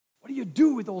do you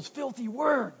do with those filthy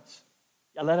words?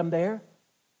 You let them there?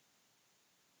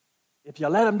 If you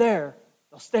let them there,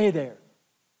 they'll stay there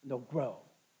and they'll grow.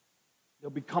 They'll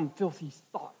become filthy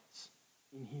thoughts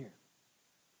in here.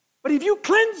 But if you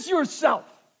cleanse yourself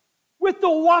with the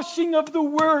washing of the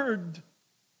Word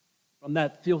from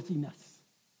that filthiness,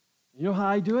 you know how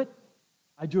I do it?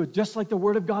 I do it just like the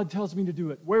Word of God tells me to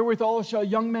do it. Wherewithal shall a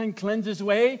young man cleanse his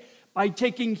way? By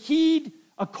taking heed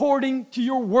according to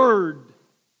your word.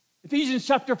 Ephesians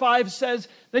chapter 5 says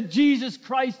that Jesus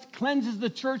Christ cleanses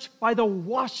the church by the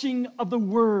washing of the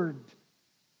Word.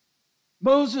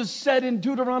 Moses said in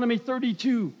Deuteronomy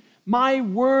 32, my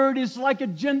word is like a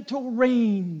gentle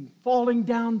rain falling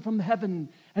down from heaven,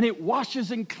 and it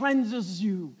washes and cleanses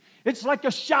you. It's like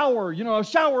a shower. You know, a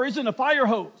shower isn't a fire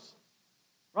hose,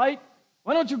 right?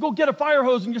 Why don't you go get a fire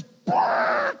hose and just...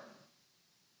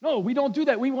 No, we don't do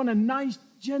that. We want a nice,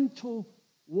 gentle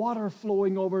water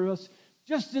flowing over us,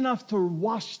 just enough to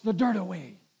wash the dirt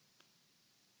away.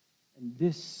 And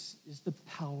this is the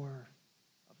power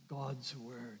of God's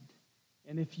Word.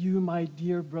 And if you, my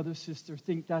dear brother, sister,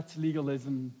 think that's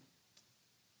legalism,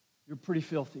 you're pretty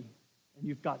filthy, and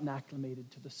you've gotten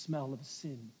acclimated to the smell of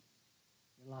sin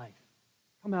in your life.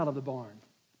 Come out of the barn.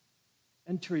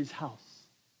 Enter his house.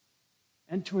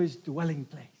 Enter his dwelling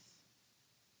place.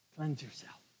 Cleanse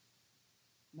yourself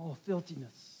from all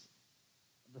filthiness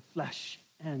of the flesh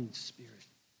and spirit.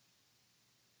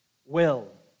 Well,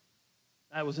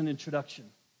 that was an introduction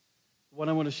to what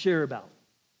I want to share about.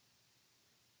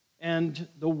 And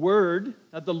the word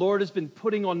that the Lord has been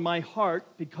putting on my heart,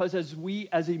 because as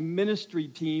a ministry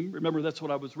team, remember that's what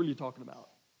I was really talking about.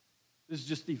 This is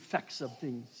just the effects of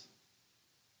things.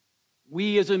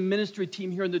 We as a ministry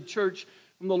team here in the church,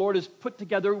 whom the Lord has put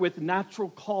together with natural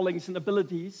callings and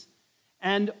abilities,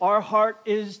 and our heart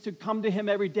is to come to Him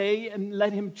every day and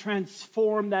let Him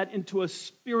transform that into a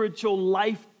spiritual,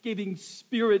 life-giving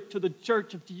spirit to the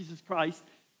church of Jesus Christ,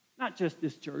 not just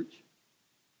this church.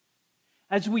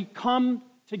 As we come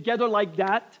together like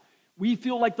that, we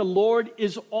feel like the Lord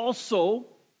is also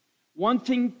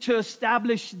wanting to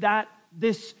establish that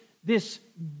this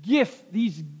gift,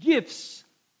 these gifts,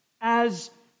 as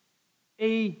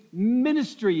a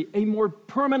ministry, a more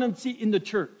permanency in the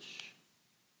church.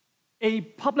 A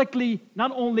publicly,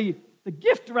 not only the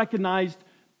gift recognized,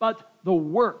 but the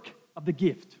work of the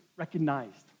gift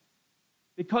recognized.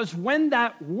 Because when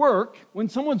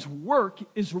someone's work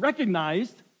is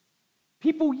recognized,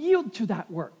 people yield to that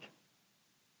work.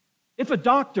 If a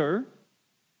doctor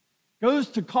goes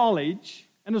to college,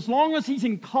 and as long as he's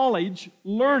in college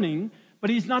learning, but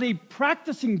he's not a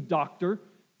practicing doctor,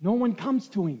 no one comes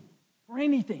to him for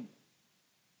anything.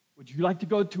 Would you like to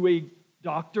go to a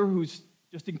doctor who's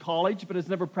just in college but has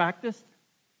never practiced?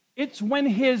 It's when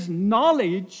his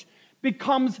knowledge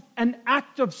becomes an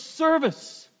act of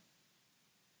service,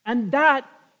 and that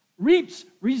reaps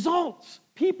results.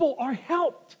 People are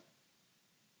helped,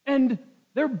 and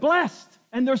they're blessed,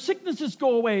 and their sicknesses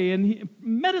go away, and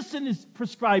medicine is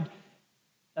prescribed.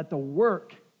 That the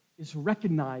work is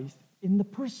recognized in the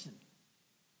person.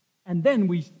 And then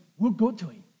we'll go to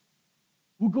him.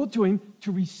 We'll go to him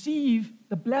to receive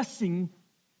the blessing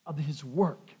of his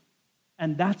work.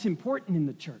 And that's important in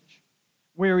the church,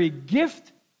 where a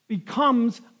gift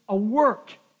becomes a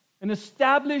work, an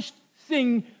established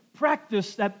thing,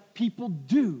 practice that people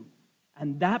do.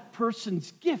 And that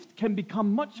person's gift can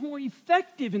become much more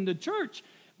effective in the church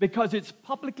because it's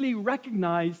publicly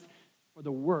recognized for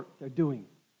the work they're doing.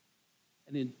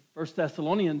 And in 1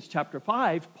 Thessalonians chapter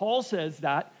 5, Paul says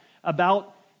that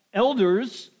about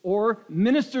elders or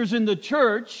ministers in the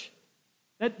church,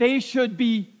 that they should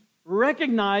be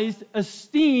recognized,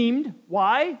 esteemed.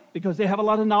 Why? Because they have a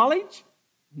lot of knowledge?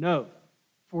 No,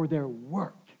 for their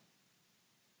work.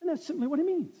 And that's simply what it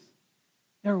means.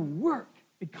 Their work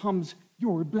becomes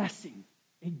your blessing,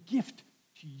 a gift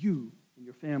to you and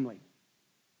your family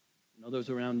and others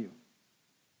around you.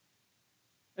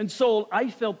 And so I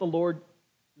felt the Lord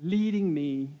leading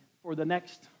me for the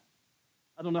next,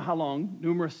 I don't know how long,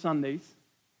 numerous Sundays,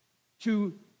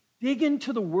 to dig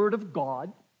into the Word of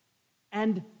God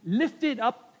and lift it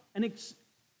up and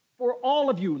for all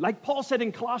of you, like Paul said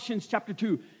in Colossians chapter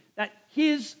 2, that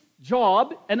his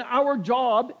job and our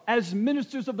job as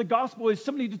ministers of the gospel is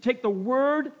simply to take the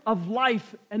word of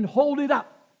life and hold it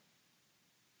up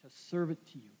to serve it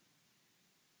to you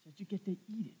so that you get to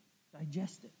eat it,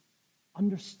 digest it,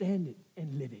 understand it,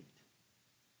 and live it.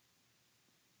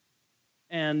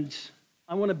 And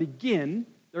I want to begin.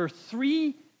 There are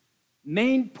three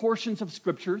main portions of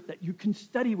Scripture that you can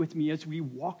study with me as we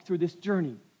walk through this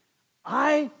journey.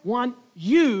 I want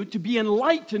you to be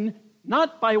enlightened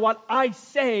not by what I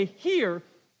say here,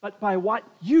 but by what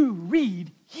you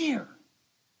read here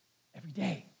every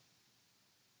day.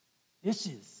 This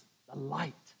is the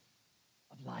light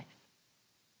of life.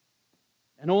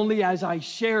 And only as I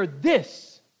share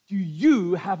this do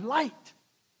you have light.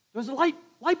 There's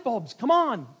light bulbs come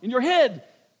on in your head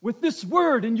with this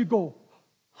word, and you go,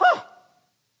 huh,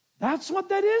 that's what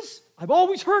that is? I've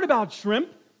always heard about shrimp.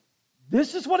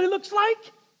 This is what it looks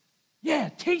like? Yeah,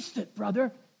 taste it,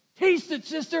 brother. Taste it,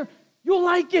 sister. You'll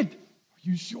like it. Are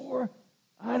you sure?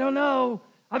 I don't know.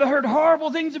 I've heard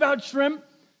horrible things about shrimp.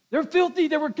 They're filthy.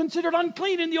 They were considered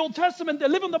unclean in the Old Testament. They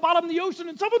live on the bottom of the ocean,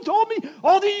 and someone told me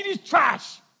all they eat is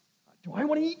trash. Do I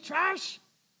want to eat trash?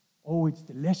 Oh, it's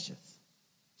delicious.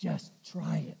 Just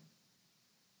try it.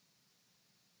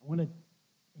 I want to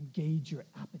engage your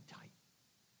appetite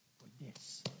for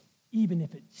this, even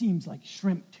if it seems like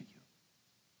shrimp to you.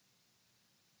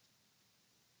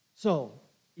 So,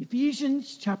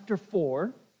 Ephesians chapter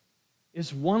 4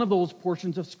 is one of those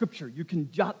portions of Scripture. You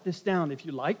can jot this down if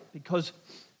you like, because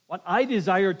what I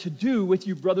desire to do with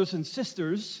you, brothers and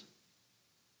sisters,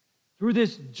 through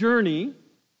this journey,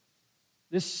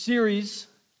 this series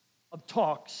of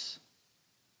talks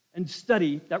and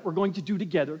study that we're going to do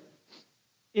together,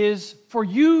 is for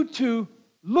you to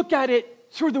look at it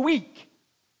through the week,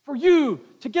 for you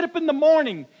to get up in the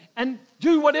morning and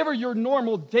do whatever your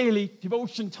normal daily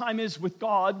devotion time is with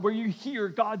God, where you hear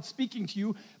God speaking to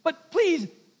you, but please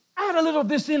add a little of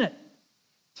this in it.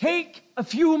 Take a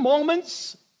few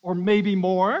moments, or maybe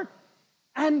more,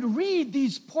 and read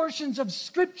these portions of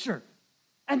Scripture,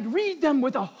 and read them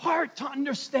with a heart to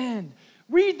understand.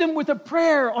 Read them with a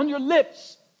prayer on your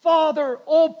lips. Father,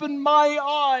 open my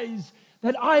eyes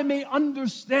that I may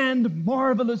understand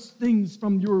marvelous things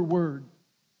from your word.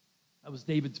 That was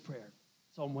David's prayer,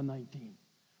 Psalm 119.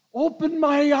 Open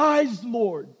my eyes,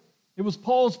 Lord. It was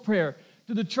Paul's prayer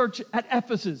to the church at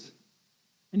Ephesus.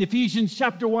 In Ephesians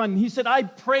chapter 1, he said, I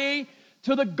pray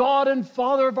to the God and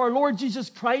Father of our Lord Jesus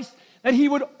Christ that he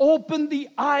would open the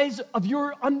eyes of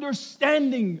your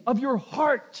understanding, of your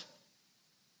heart,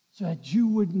 so that you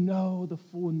would know the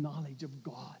full knowledge of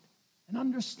God and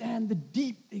understand the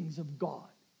deep things of God.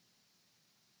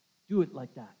 Do it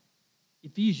like that.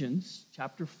 Ephesians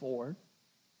chapter 4.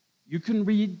 You can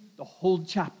read the whole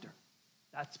chapter.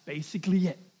 That's basically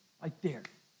it, right there.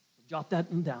 So jot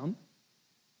that one down.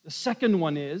 The second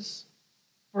one is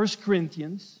 1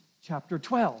 Corinthians chapter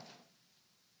 12.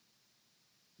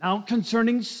 Now,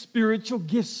 concerning spiritual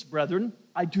gifts, brethren,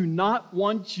 I do not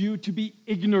want you to be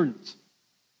ignorant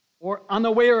or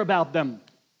unaware about them,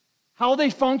 how they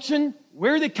function,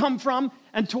 where they come from,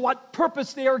 and to what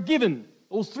purpose they are given.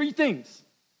 Those three things.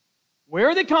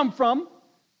 Where they come from,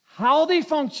 how they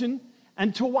function,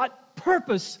 and to what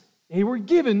purpose they were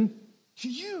given to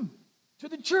you, to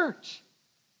the church,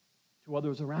 to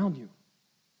others around you.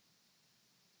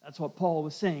 That's what Paul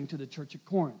was saying to the church at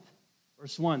Corinth.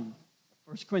 Verse 1,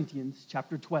 1 Corinthians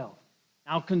chapter 12.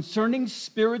 Now concerning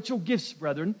spiritual gifts,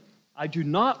 brethren, I do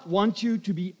not want you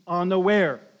to be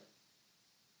unaware.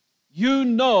 You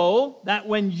know that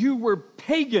when you were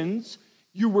pagans,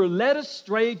 you were led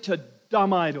astray to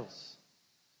dumb idols.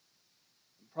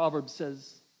 Proverbs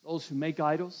says, those who make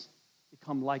idols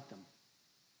become like them.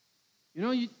 You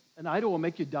know, an idol will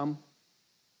make you dumb.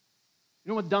 You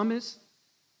know what dumb is?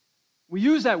 We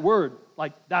use that word,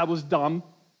 like, that was dumb.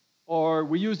 Or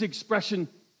we use the expression,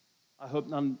 I hope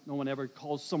no one ever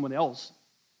calls someone else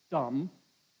dumb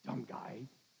guy.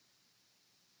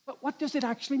 But what does it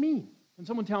actually mean? Can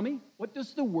someone tell me? What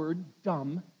does the word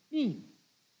dumb mean?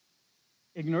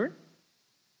 Ignorant?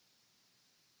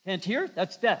 Can't hear?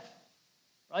 That's deaf.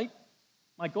 Right?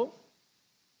 Michael?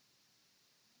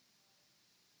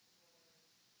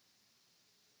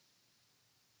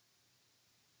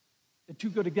 The two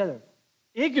go together.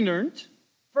 Ignorant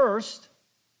first,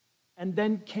 and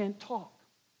then can't talk.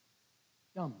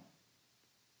 Dumb.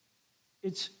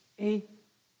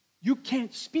 You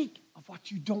can't speak of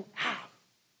what you don't have.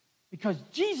 Because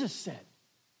Jesus said,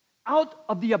 out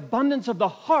of the abundance of the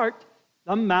heart,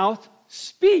 the mouth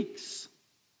speaks.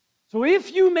 So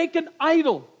if you make an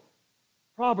idol,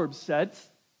 Proverbs says,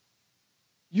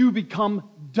 you become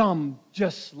dumb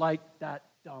just like that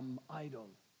dumb idol.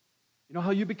 You know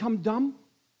how you become dumb?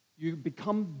 You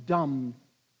become dumb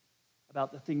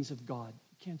about the things of God.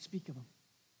 You can't speak of them.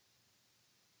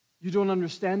 You don't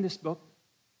understand this book,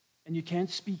 and you can't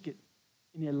speak it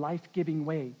in a life-giving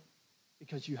way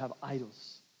because you have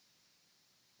idols.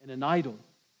 And an idol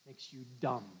makes you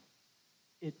dumb.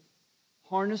 It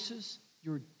harnesses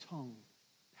your tongue,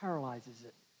 paralyzes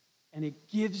it, and it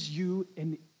gives you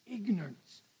an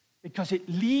ignorance because it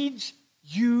leads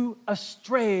you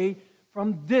astray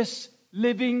from this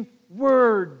living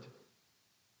word.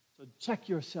 So check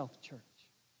yourself, church.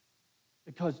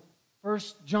 Because 1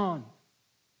 John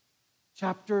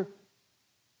chapter...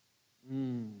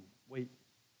 wait,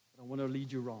 I don't want to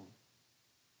lead you wrong.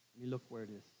 Let me look where it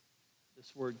is.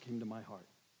 This word came to my heart.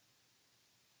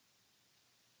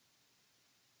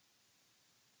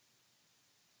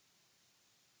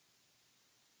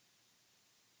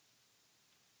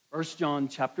 1 John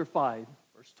chapter 5,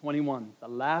 verse 21, the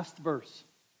last verse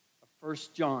of 1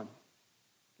 John.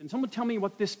 Can someone tell me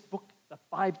what this book, the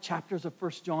 5 chapters of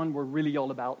 1 John, were really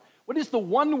all about? What is the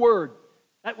one word?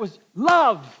 That was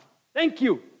love. Thank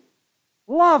you.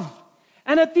 Love.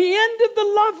 And at the end of the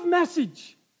love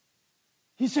message,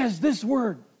 he says this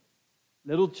word,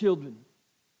 little children,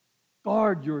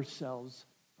 guard yourselves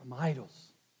from idols.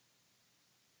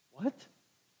 What?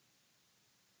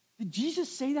 Did Jesus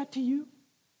say that to you?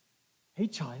 Hey,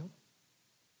 child,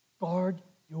 guard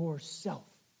yourself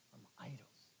from idols.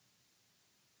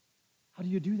 How do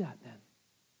you do that then?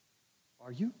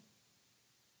 Are you?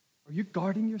 Are you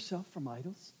guarding yourself from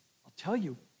idols? I'll tell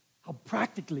you how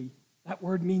practically that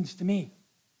word means to me.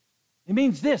 It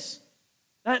means this,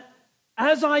 that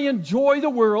as I enjoy the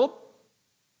world,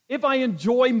 if I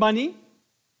enjoy money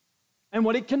and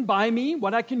what it can buy me,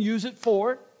 what I can use it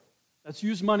for, let's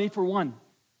use money for one.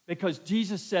 Because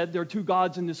Jesus said there are 2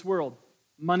 gods in this world,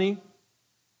 money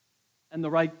and the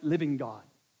right living God.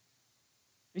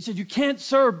 He said you can't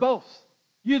serve both.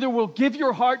 You either will give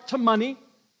your heart to money.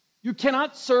 You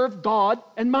cannot serve God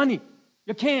and money.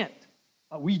 You can't.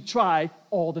 But we try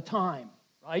all the time,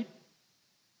 right?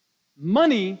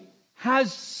 Money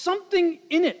has something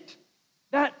in it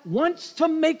that wants to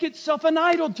make itself an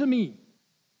idol to me.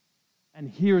 And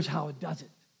here's how it does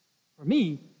it. For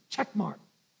me, check mark.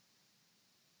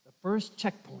 First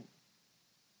checkpoint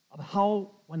of how,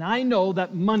 when I know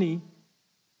that money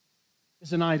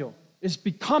is an idol, is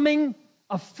becoming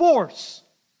a force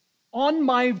in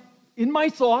my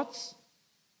thoughts,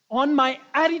 on my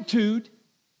attitude,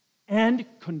 and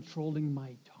controlling my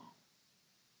tongue.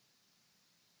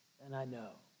 Then I know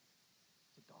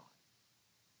it's God.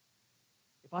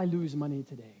 If I lose money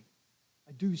today,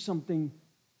 I do something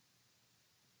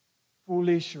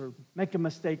foolish or make a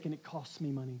mistake and it costs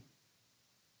me money,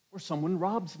 or someone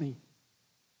robs me.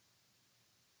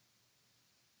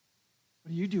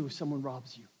 What do you do if someone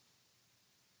robs you?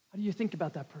 How do you think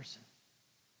about that person?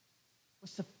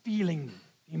 What's the feeling,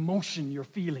 the emotion you're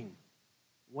feeling?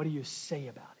 What do you say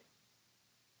about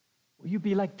it? Will you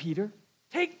be like Peter?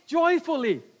 Take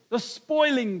joyfully the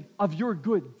spoiling of your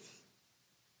goods.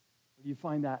 Or do you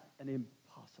find that an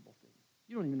impossible thing?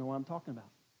 You don't even know what I'm talking about.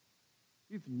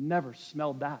 You've never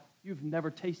smelled that. You've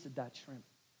never tasted that shrimp.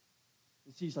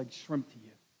 It seems like shrimp to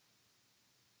you.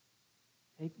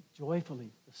 Take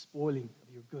joyfully the spoiling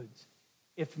of your goods.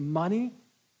 If money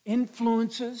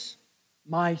influences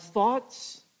my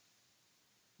thoughts,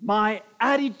 my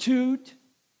attitude,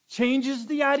 changes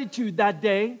the attitude that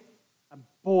day, and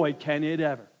boy, can it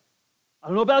ever. I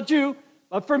don't know about you,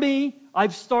 but for me,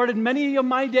 I've started many of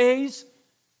my days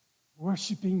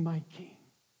worshiping my King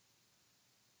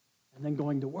and then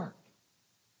going to work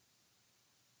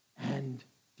and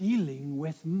dealing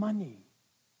with money.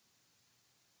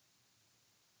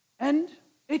 And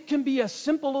it can be a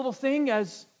simple little thing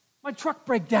as my truck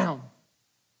break down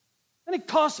and it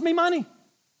costs me money.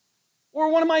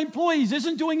 Or one of my employees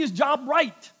isn't doing his job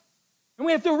right and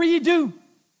we have to redo.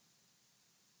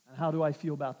 And how do I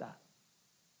feel about that?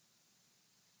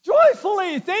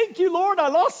 Joyfully, thank you, Lord, I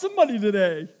lost some money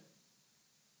today.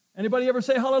 Anybody ever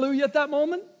say hallelujah at that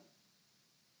moment?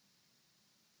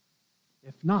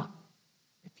 If not,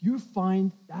 if you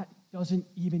find that doesn't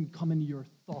even come into your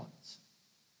thoughts,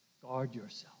 guard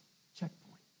yourself.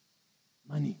 Checkpoint.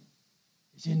 Money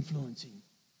is influencing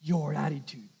your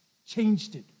attitude.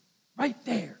 Changed it right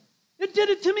there. It did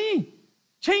it to me.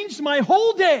 Changed my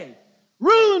whole day.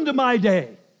 Ruined my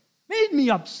day. Made me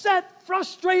upset,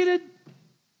 frustrated.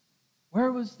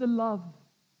 Where was the love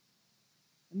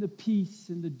and the peace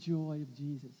and the joy of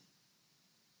Jesus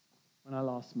when I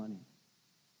lost money?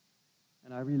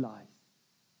 And I realized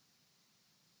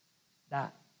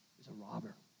that is a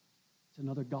robber. It's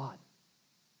another God.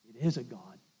 It is a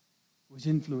God who is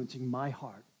influencing my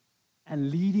heart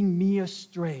and leading me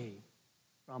astray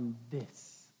from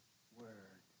this word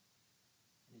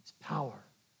and its power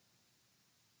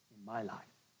in my life.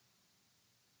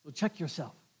 So check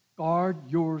yourself. Guard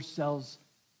yourselves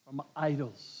from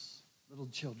idols, little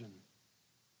children.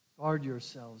 Guard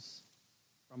yourselves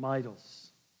from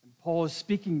idols. And Paul is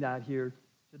speaking that here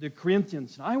to the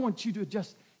Corinthians. And I want you to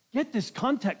just get this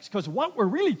context, because what we're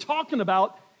really talking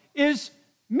about is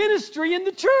ministry in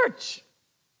the church.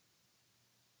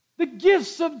 The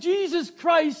gifts of Jesus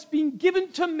Christ being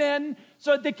given to men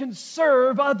so that they can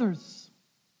serve others.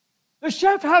 The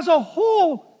chef has a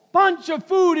whole bunch of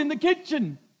food in the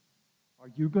kitchen. Are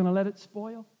you going to let it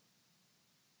spoil?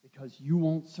 Because you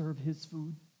won't serve his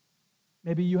food.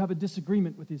 Maybe you have a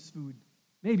disagreement with his food.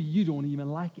 Maybe you don't even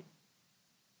like it.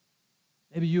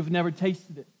 Maybe you've never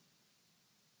tasted it.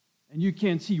 And you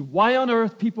can't see why on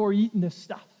earth people are eating this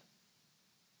stuff.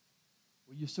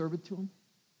 Will you serve it to them?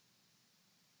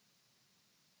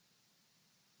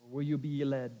 Or will you be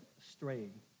led astray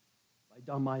by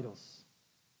dumb idols?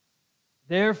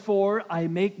 Therefore, I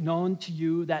make known to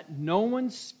you that no one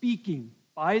speaking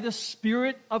by the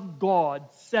Spirit of God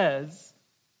says,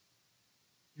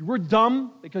 you were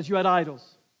dumb because you had idols.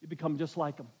 You become just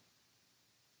like them.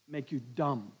 Make you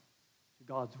dumb to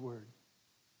God's Word.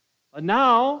 But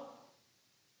now,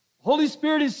 the Holy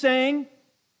Spirit is saying,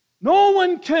 no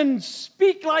one can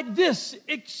speak like this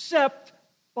except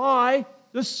by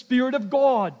the Spirit of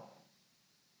God.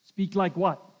 Speak like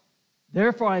what?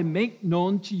 Therefore I make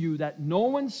known to you that no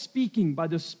one speaking by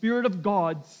the Spirit of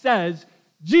God says,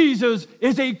 Jesus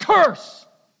is a curse.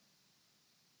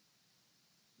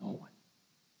 No one.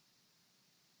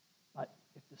 But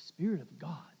if the Spirit of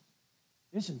God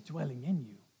isn't dwelling in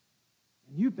you,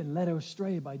 and you've been led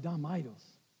astray by dumb idols,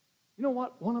 you know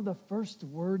what one of the first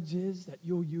words is that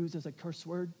you'll use as a curse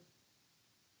word?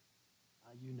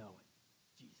 You know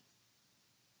it. Jesus.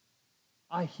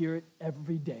 I hear it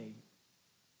every day,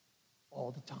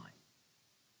 all the time.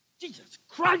 Jesus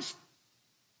Christ!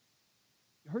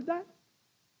 You heard that?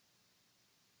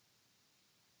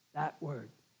 That word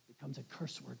becomes a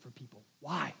curse word for people.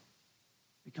 Why?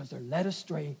 Because they're led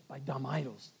astray by dumb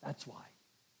idols. That's why.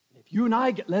 And if you and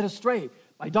I get led astray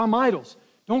by dumb idols,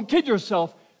 don't kid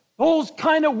yourself, those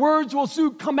kind of words will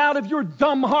soon come out of your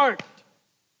dumb heart.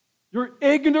 Your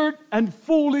ignorant and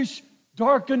foolish,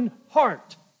 darkened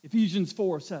heart, Ephesians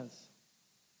 4 says.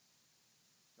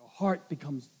 Your heart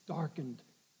becomes darkened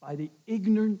by the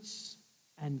ignorance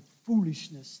and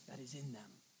foolishness that is in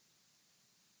them.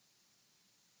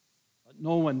 But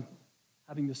no one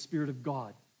having the Spirit of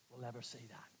God will ever say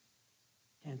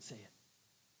that. Can't say it.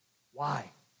 Why?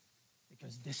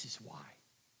 Because this is why.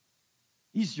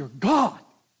 He's your God.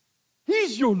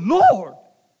 He's your Lord.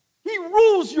 He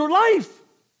rules your life.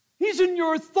 He's in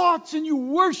your thoughts and you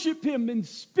worship Him in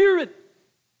spirit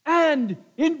and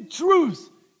in truth.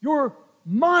 Your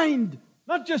mind,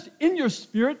 not just in your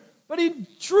spirit, but in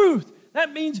truth.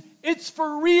 That means it's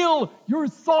for real. Your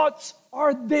thoughts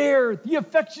are there. The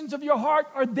affections of your heart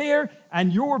are there.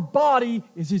 And your body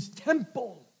is His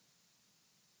temple.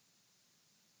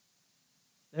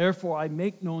 Therefore, I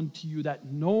make known to you that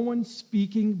no one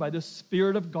speaking by the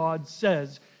Spirit of God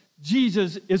says,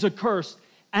 Jesus is accursed.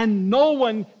 And no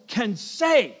one can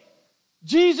say,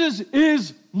 Jesus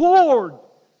is Lord. Have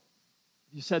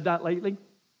you said that lately?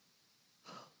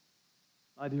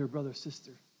 My dear brother,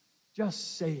 sister,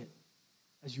 just say it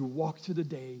as you walk through the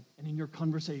day and in your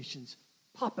conversations.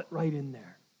 Pop it right in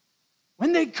there.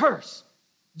 When they curse,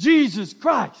 Jesus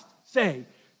Christ, say,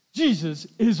 Jesus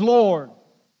is Lord.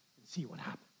 And see what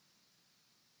happens.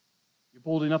 You're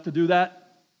bold enough to do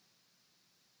that?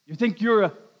 You think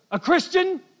you're a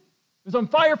Christian who's on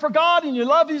fire for God and you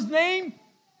love His name?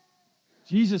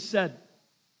 Jesus said,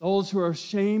 those who are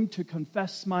ashamed to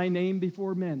confess my name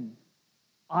before men,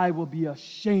 I will be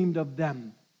ashamed of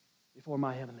them before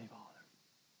my Heavenly Father.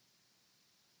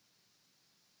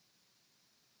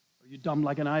 Are you dumb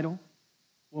like an idol?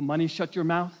 Will money shut your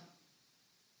mouth?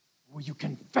 Will you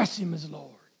confess Him as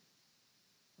Lord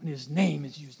when His name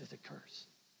is used as a curse?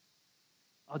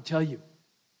 I'll tell you,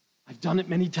 I've done it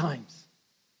many times.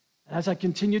 And as I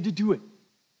continue to do it,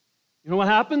 you know what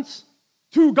happens?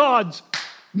 Two gods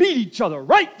meet each other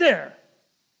right there.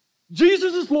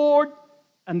 Jesus is Lord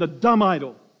and the dumb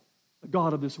idol, the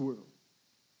god of this world.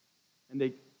 And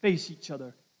they face each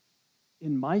other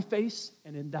in my face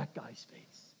and in that guy's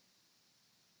face.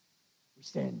 We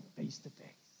stand face to face.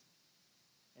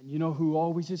 And you know who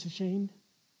always is ashamed?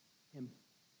 Him.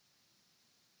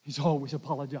 He's always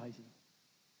apologizing.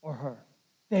 Or her.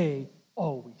 They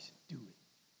always do it.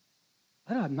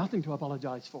 I don't have nothing to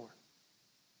apologize for.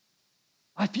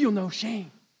 I feel no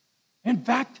shame. In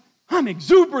fact, I'm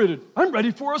exuberated. I'm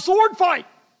ready for a sword fight.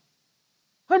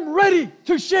 I'm ready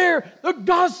to share the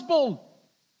gospel.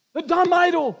 The dumb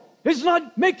idol is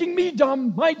not making me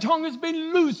dumb. My tongue has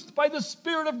been loosed by the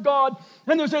Spirit of God.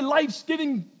 And there's a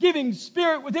life-giving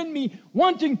spirit within me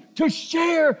wanting to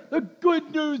share the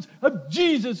good news of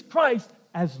Jesus Christ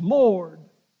as Lord.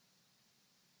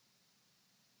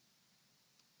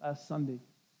 Last Sunday,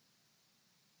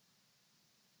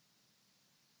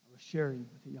 I was sharing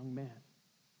with a young man.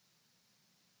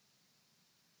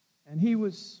 And he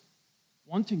was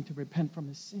wanting to repent from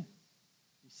his sin,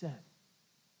 he said.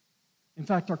 In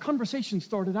fact, our conversation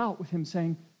started out with him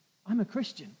saying, I'm a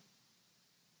Christian.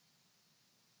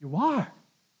 You are?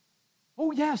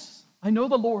 Oh, yes, I know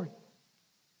the Lord.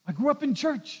 I grew up in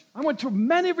church. I went to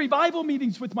many revival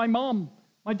meetings with my mom.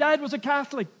 My dad was a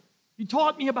Catholic. He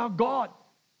taught me about God.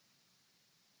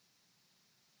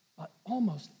 But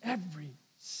almost every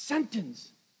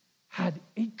sentence had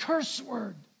a curse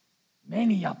word,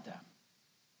 many of them.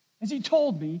 As he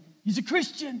told me, he's a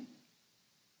Christian.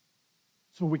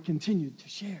 So we continued to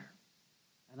share.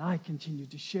 And I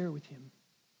continued to share with him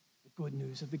the good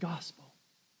news of the gospel.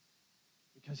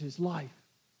 Because his life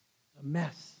was a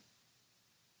mess.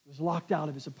 He was locked out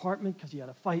of his apartment because he had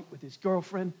a fight with his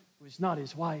girlfriend, who is not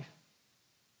his wife.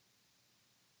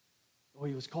 Though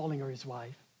he was calling her his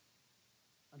wife,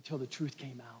 until the truth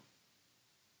came out.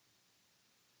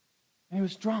 And he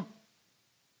was drunk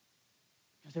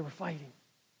because they were fighting.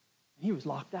 And he was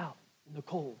locked out in the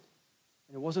cold.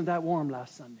 And it wasn't that warm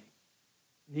last Sunday.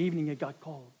 In the evening, it got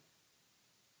cold.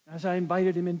 As I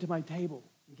invited him into my table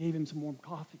and gave him some warm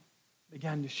coffee, I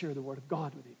began to share the Word of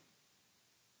God with him.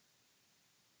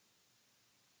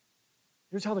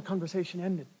 Here's how the conversation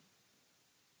ended.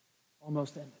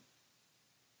 Almost ended.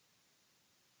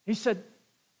 He said,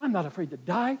 I'm not afraid to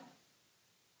die.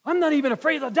 I'm not even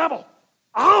afraid of the devil.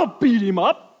 I'll beat him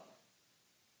up.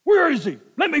 Where is he?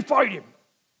 Let me fight him.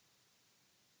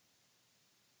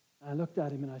 I looked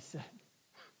at him and I said,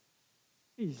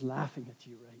 he's laughing at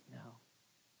you right now.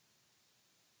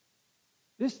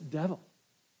 This devil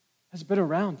has been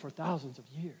around for thousands of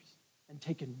years and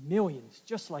taken millions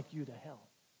just like you to hell.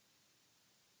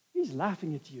 He's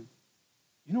laughing at you.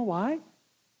 You know why?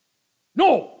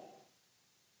 No!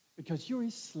 Because you're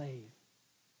his slave.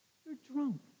 You're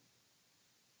drunk.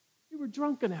 You were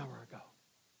drunk an hour ago.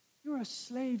 You're a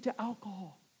slave to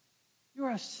alcohol.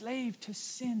 You're a slave to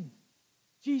sin.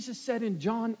 Jesus said in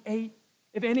John 8,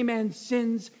 if any man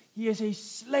sins, he is a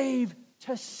slave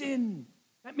to sin.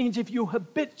 That means if you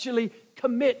habitually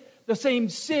commit the same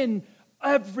sin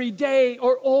every day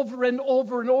or over and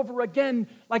over and over again,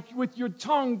 like with your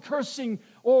tongue cursing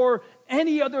or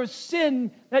any other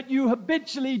sin that you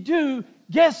habitually do,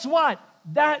 guess what?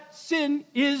 That sin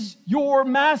is your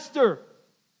master.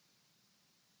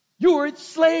 You're its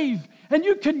slave. And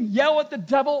you can yell at the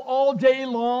devil all day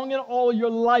long and all your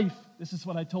life. This is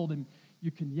what I told him. You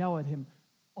can yell at him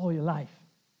all your life.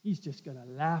 He's just going to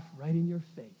laugh right in your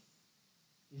face.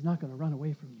 He's not going to run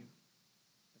away from you.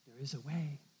 But there is a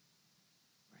way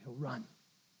where he'll run.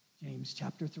 James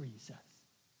chapter 3 says,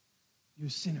 you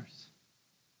sinners,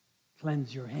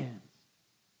 cleanse your hands,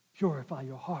 purify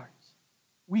your hearts,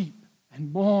 weep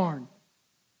and mourn,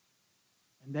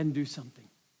 and then do something.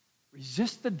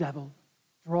 Resist the devil,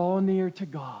 draw near to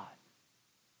God,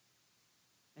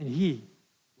 and he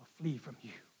will flee from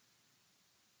you.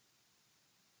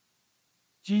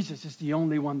 Jesus is the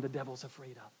only one the devil's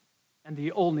afraid of, and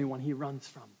the only one he runs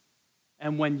from.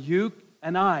 And when you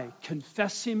and I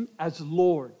confess him as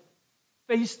Lord,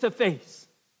 face to face,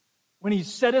 when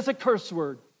he's said as a curse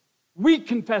word, we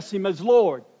confess him as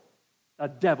Lord, the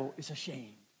devil is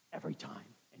ashamed every time,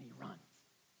 and he runs.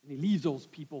 And he leaves those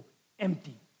people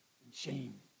empty and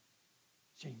shameful.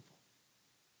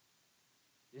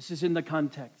 This is in the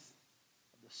context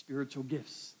of the spiritual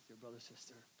gifts, dear brother,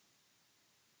 sister.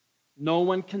 No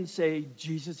one can say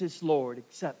Jesus is Lord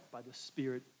except by the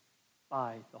Spirit,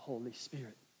 by the Holy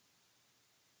Spirit.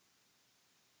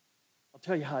 I'll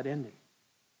tell you how it ended.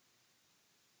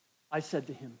 I said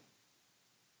to him,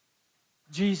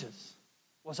 Jesus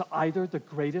was either the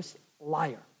greatest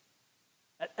liar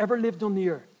that ever lived on the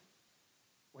earth,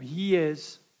 or he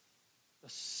is the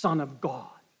Son of God,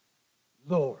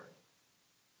 Lord.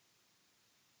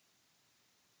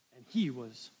 And he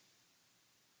was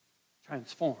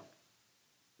transformed.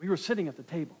 We were sitting at the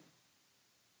table,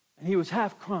 and he was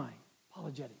half crying,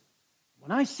 apologetic.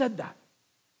 When I said that,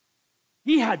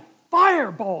 he had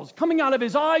fireballs coming out of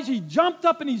his eyes. He jumped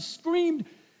up and he screamed,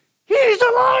 "He's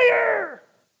a liar!"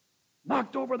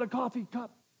 Knocked over the coffee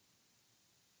cup.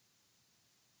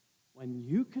 When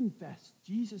you confess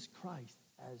Jesus Christ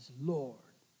as Lord,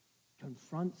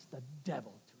 confronts the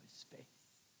devil to his face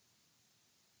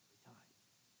every time.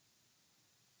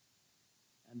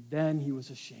 And then he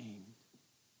was ashamed.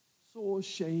 So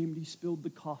ashamed he spilled the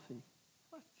coffee.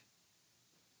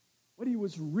 What he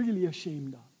was really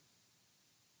ashamed of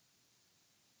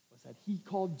was that he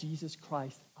called Jesus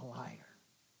Christ a liar.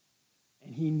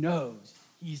 And he knows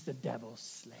he's the devil's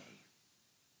slave.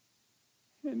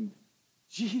 And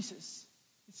Jesus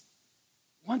is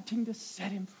wanting to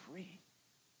set him free.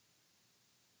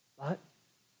 But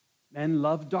Men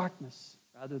love darkness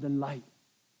rather than light.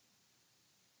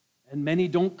 And many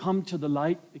don't come to the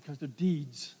light because their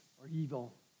deeds are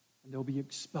evil and they'll be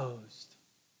exposed.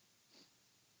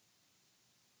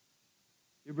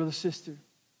 Dear brother, sister,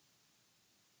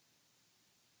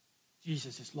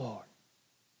 Jesus is Lord.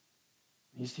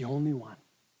 He's the only one.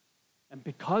 And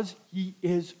because He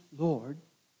is Lord,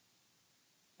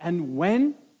 and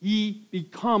when He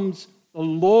becomes the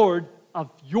Lord of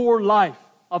your life,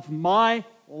 of my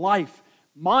life,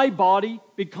 my body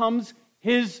becomes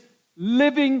His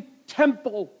living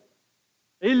temple,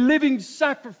 a living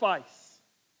sacrifice.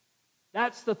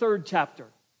 That's the third chapter.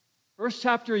 First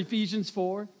chapter, Ephesians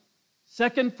 4.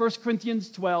 Second, 1 Corinthians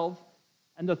 12.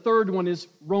 And the third one is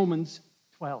Romans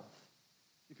 12.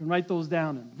 You can write those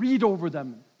down and read over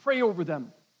them and pray over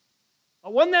them.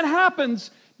 But when that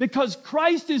happens, because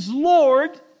Christ is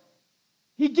Lord,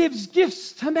 He gives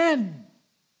gifts to men.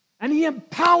 And He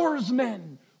empowers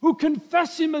men who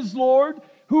confess Him as Lord,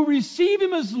 who receive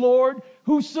Him as Lord,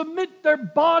 who submit their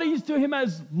bodies to Him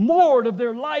as Lord of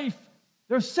their life.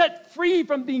 They're set free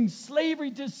from being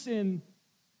slavery to sin.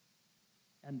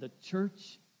 And the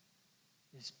church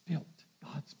is built.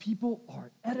 God's people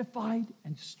are edified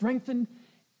and strengthened,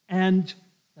 and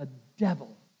the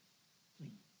devil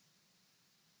flees.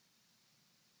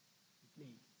 He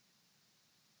flees.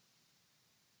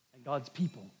 And God's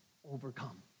people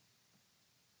overcome.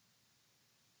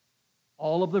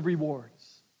 All of the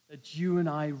rewards that you and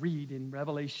I read in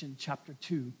Revelation chapter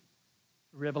 2,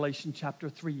 Revelation chapter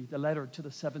 3, the letter to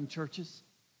the 7 churches,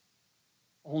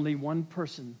 only one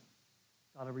person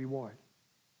got a reward.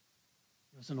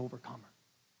 He was an overcomer.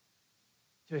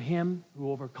 To him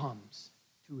who overcomes,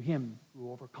 to him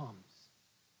who overcomes.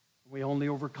 We only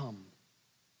overcome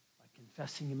by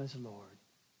confessing Him as Lord,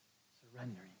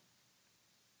 surrendering.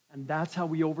 And that's how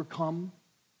we overcome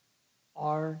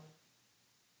our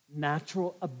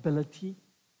natural ability,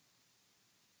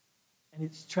 and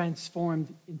it's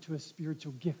transformed into a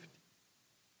spiritual gift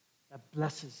that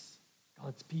blesses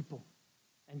God's people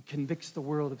and convicts the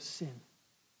world of sin.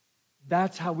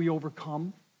 That's how we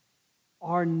overcome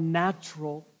our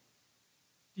natural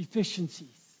deficiencies,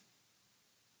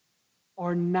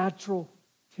 our natural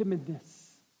timidness.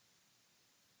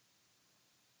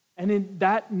 And in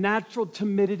that natural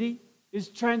timidity is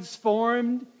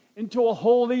transformed into a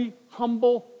holy,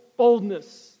 humble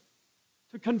boldness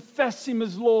to confess Him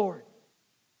as Lord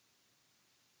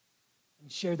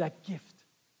and share that gift,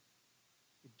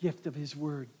 the gift of His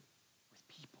Word with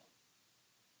people.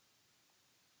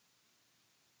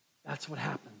 That's what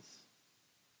happens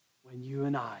when you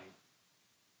and I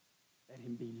let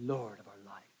Him be Lord of our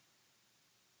life.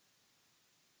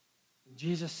 And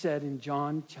Jesus said in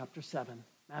John chapter 7,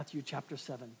 Matthew chapter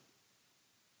 7,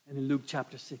 and in Luke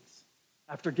chapter 6,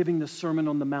 after giving the Sermon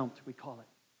on the Mount, we call it,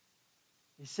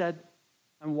 He said,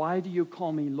 "And why do you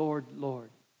call me Lord, Lord,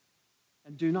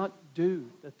 and do not do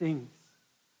the things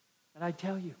that I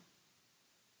tell you?"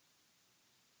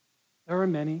 There are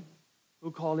many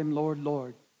who call Him Lord,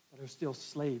 Lord, but are still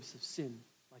slaves of sin,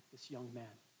 like this young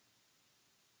man.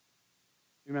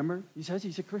 Remember, he says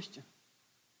he's a Christian.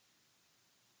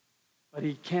 But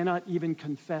he cannot even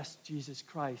confess Jesus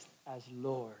Christ as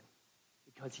Lord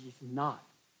because He's not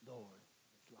Lord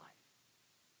of his life.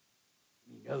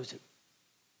 And he knows it.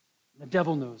 And the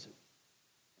devil knows it.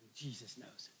 And Jesus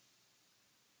knows it.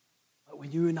 But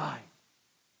when you and I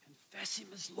confess Him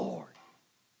as Lord,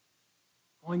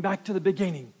 going back to the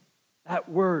beginning, that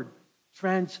word,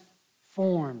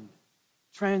 transformed,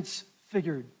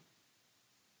 transfigured,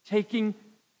 taking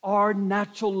our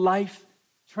natural life,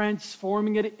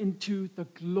 transforming it into the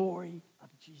glory of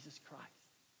Jesus Christ.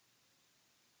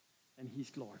 And He's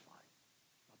glorified.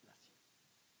 God bless you.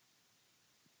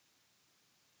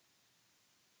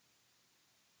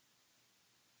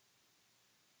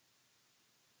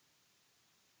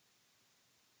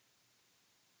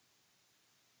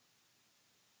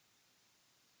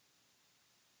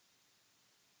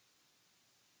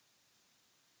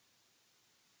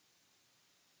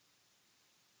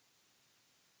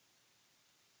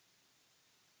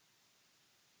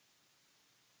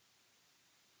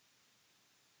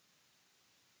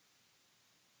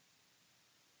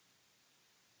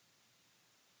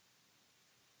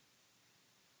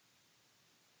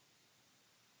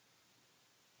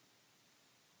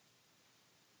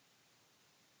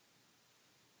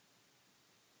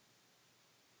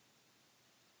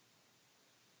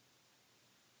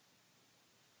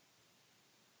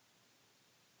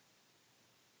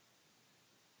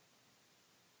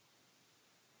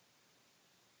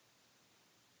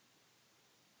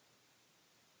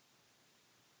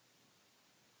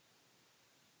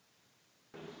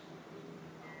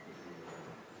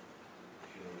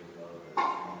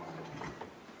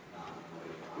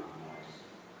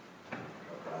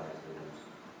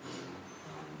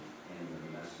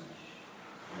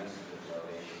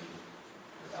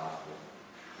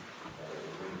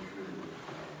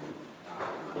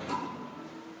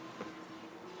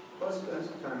 That's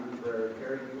the time for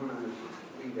Harry. Do you want to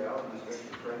lead out and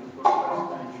especially praying for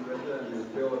Preston and Sharitha, and then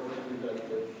Bill, if you'd like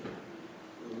to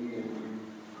lead in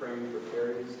praying for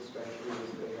Carries, especially as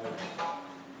they have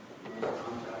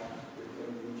contact with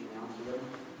them, reaching out to them.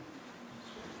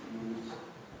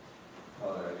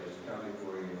 Father, I just come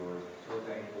before you, Lord, so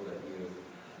thankful that you have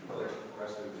put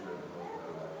Preston and Sharitha both in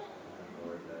our lives, and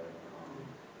Lord, that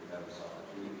we have this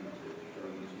opportunity to show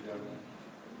you to them.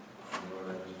 And Lord,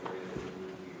 I just pray that you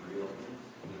would be real in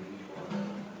each one of them.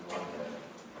 And Lord, that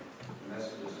the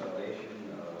message of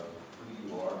salvation, of who you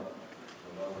are,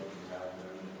 the love that you have for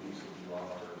them, the peace that you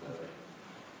offer, the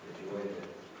joy that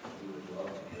you would love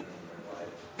to give in their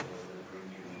life, Lord, that bring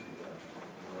you to them.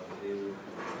 And Lord, that they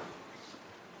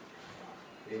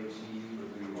would see you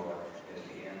for who you are as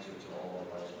the answer to all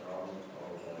of life's problems,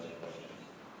 all of life's questions.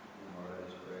 And Lord, I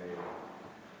just pray for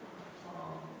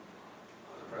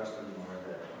Preston, Lord,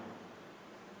 that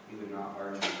he would not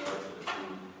harden his heart to the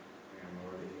truth, and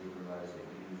Lord, that he would realize that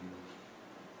you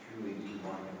truly do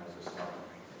want him as a son,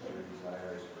 that your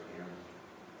desire is for him,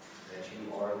 that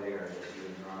you are there, that you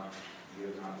have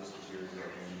not disappeared from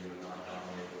him, you have not gone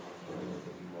away from him,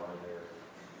 that you are there,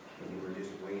 and you were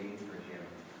just waiting for him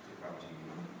to come to you.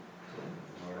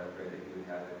 Lord, I pray that you would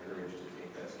have the courage to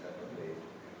take that step of faith,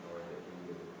 and Lord, that he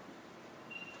would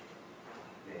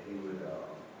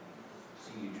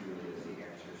see you truly as the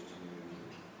answers to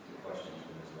the questions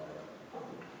in his life.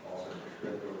 Also, for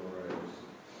Sharitha, Lord,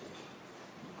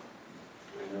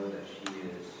 I know that she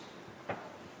is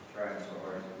trying so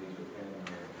hard to please with him, and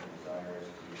her desires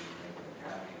to make him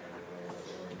happy in every way, but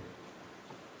Lord,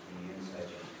 the insight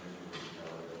she's miserable to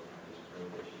know, I just pray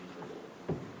that she would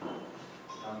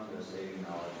come to a saving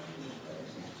knowledge of Jesus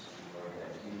Christ. Lord,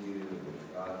 that you and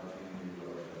God within you,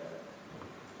 Lord, that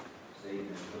Satan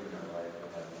has put in her life to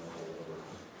have no hold over.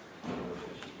 Lord,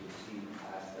 that she could see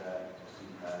past that, to see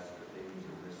past the things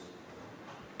of this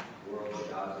world, the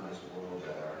gods of this world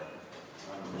that are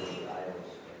unworthy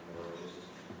idols, and Lord,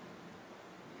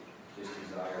 just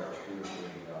desire a true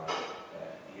living God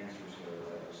that answers her,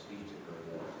 that will speak to her,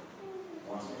 that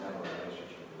wants to have a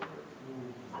relationship with her,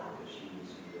 that she would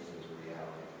see this as a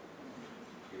reality.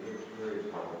 Give her courage,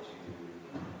 Lord,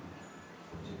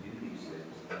 to do these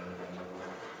things. Lord, I know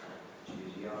she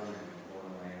is young and born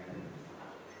a man, and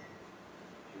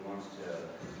she wants to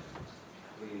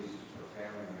please her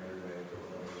family in every way, but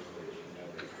Lord, that she has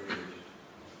the courage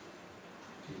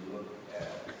to look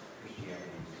at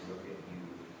Christianity, to look at you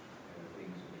and the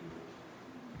things of you,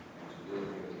 and to really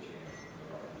give it a chance in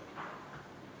her life.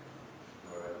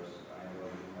 Lord, I know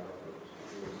you have purpose.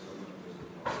 There is so much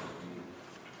wisdom that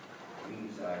we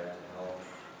desire to help,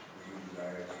 we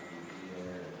desire to be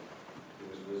there, and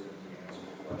give us wisdom to answer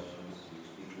the questions, to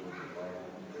speak words of life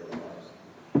into their lives.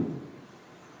 And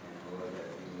Lord, that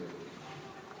we would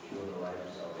show the light of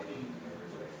salvation in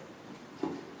every way.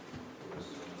 Give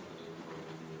us so much wisdom, Lord,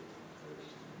 we would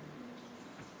praise you.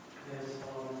 Yes,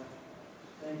 Father.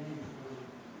 Thank you for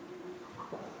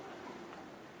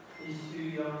these two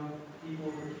young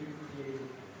people that you created.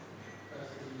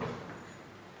 Preston, Lord.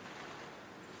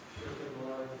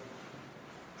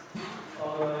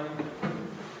 Father, I'm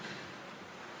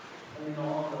in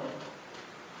awe of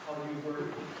how you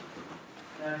work.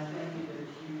 And I thank you that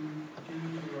you do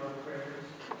hear our prayers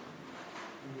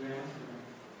and you answer them.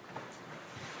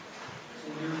 It's a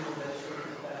miracle that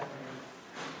circles back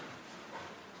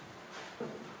there.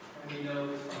 And we know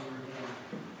it's from your hand.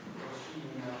 Or she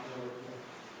may not know it yet.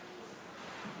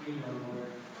 We know,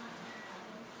 Lord,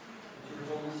 that your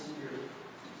Holy Spirit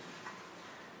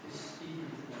is speaking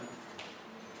to them.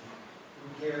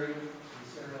 Through Gary and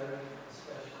Sarah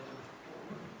especially.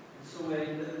 And so many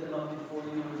lift them up before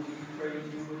you, and we pray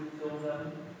you would fill them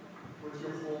with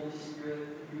your Holy Spirit,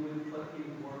 that you would put a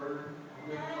word on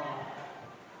their tongue,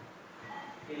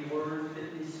 a word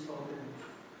fitly spoken,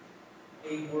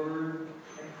 a word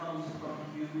that comes from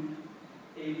you,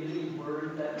 a living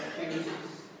word that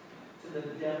pierces to the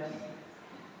depth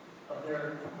of their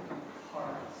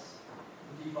hearts,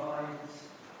 divides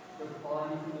the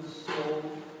body from the soul,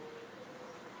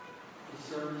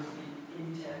 discerns the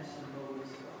intents and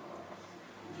motives of the heart.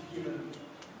 You've given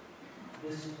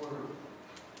this word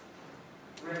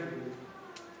regularly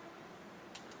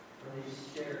when they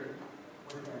shared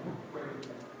with them, prayed with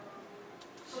them,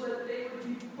 so that they would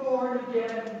be born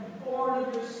again, born of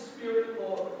your Spirit,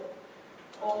 Lord.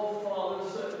 Oh, Father,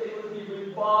 so that they would be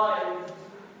revived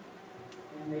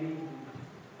and made new.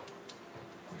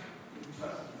 We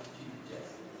trust you, Jesus.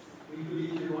 We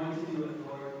believe you're going to do it,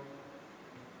 Lord.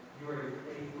 You are a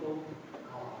faithful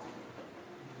God.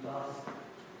 You love us.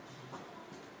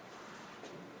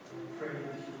 We pray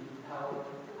that you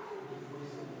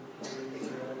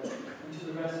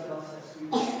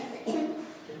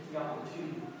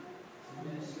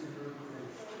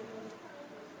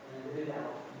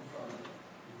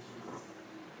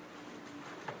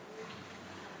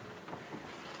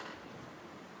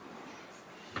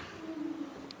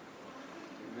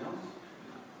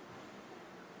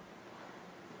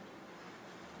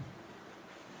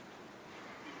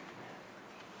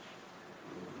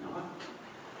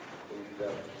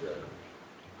that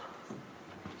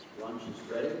lunch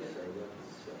is ready, so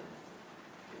let's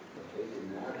partake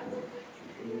in that and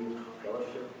continue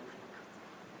fellowship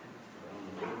around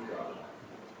the Word of God.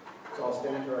 Let's all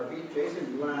stand to our feet. Jason,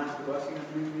 do you want to ask the blessing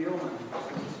of the meal and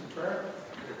blessing us in prayer?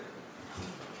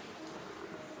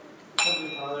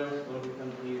 Heavenly Father, Lord, we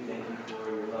come to you. Thank you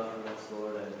for your love for us,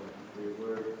 Lord, and